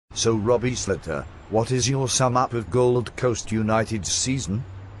So Robbie Slater, what is your sum up of Gold Coast United's season?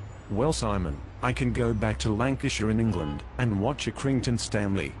 Well, Simon, I can go back to Lancashire in England and watch Accrington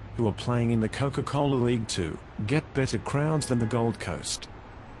Stanley, who are playing in the Coca-Cola League 2, get better crowds than the Gold Coast.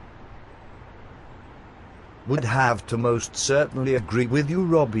 Would have to most certainly agree with you,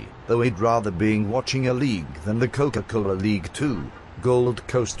 Robbie, though I'd rather being watching a league than the Coca-Cola League 2. Gold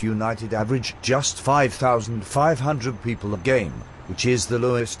Coast United average just 5,500 people a game, which is the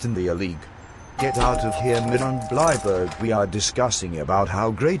lowest in the league. Get out of here, Miran Blyberg. We are discussing about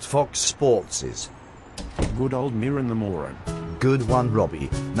how great Fox Sports is. Good old Miran the moron. Good one, Robbie.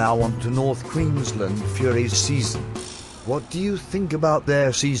 Now on to North Queensland Fury's season. What do you think about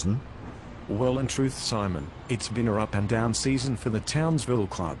their season? Well, in truth, Simon, it's been a up and down season for the Townsville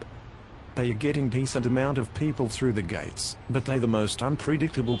club. They are getting decent amount of people through the gates, but they're the most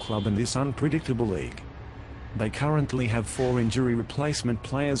unpredictable club in this unpredictable league. They currently have 4 injury replacement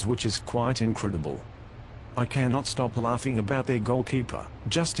players, which is quite incredible. I cannot stop laughing about their goalkeeper,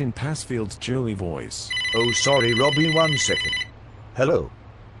 Justin Passfield's jolly voice. Oh, sorry, Robbie, 1 second. Hello.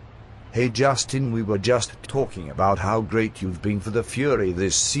 Hey Justin, we were just talking about how great you've been for the Fury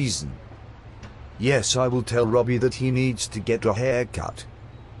this season. Yes, I will tell Robbie that he needs to get a haircut.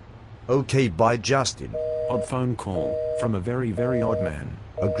 Okay, bye Justin. Odd phone call, from a very, very odd man.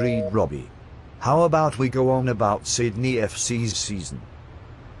 Agreed, Robbie. How about we go on about Sydney FC's season?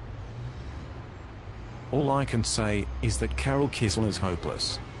 All I can say is that Karol Kissel is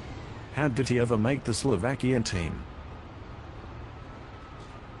hopeless. How did he ever make the Slovakian team?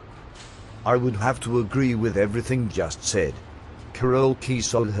 I would have to agree with everything just said. Karol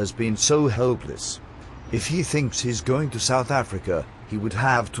Kissel has been so hopeless. If he thinks he's going to South Africa, he would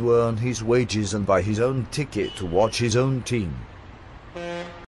have to earn his wages and buy his own ticket to watch his own team.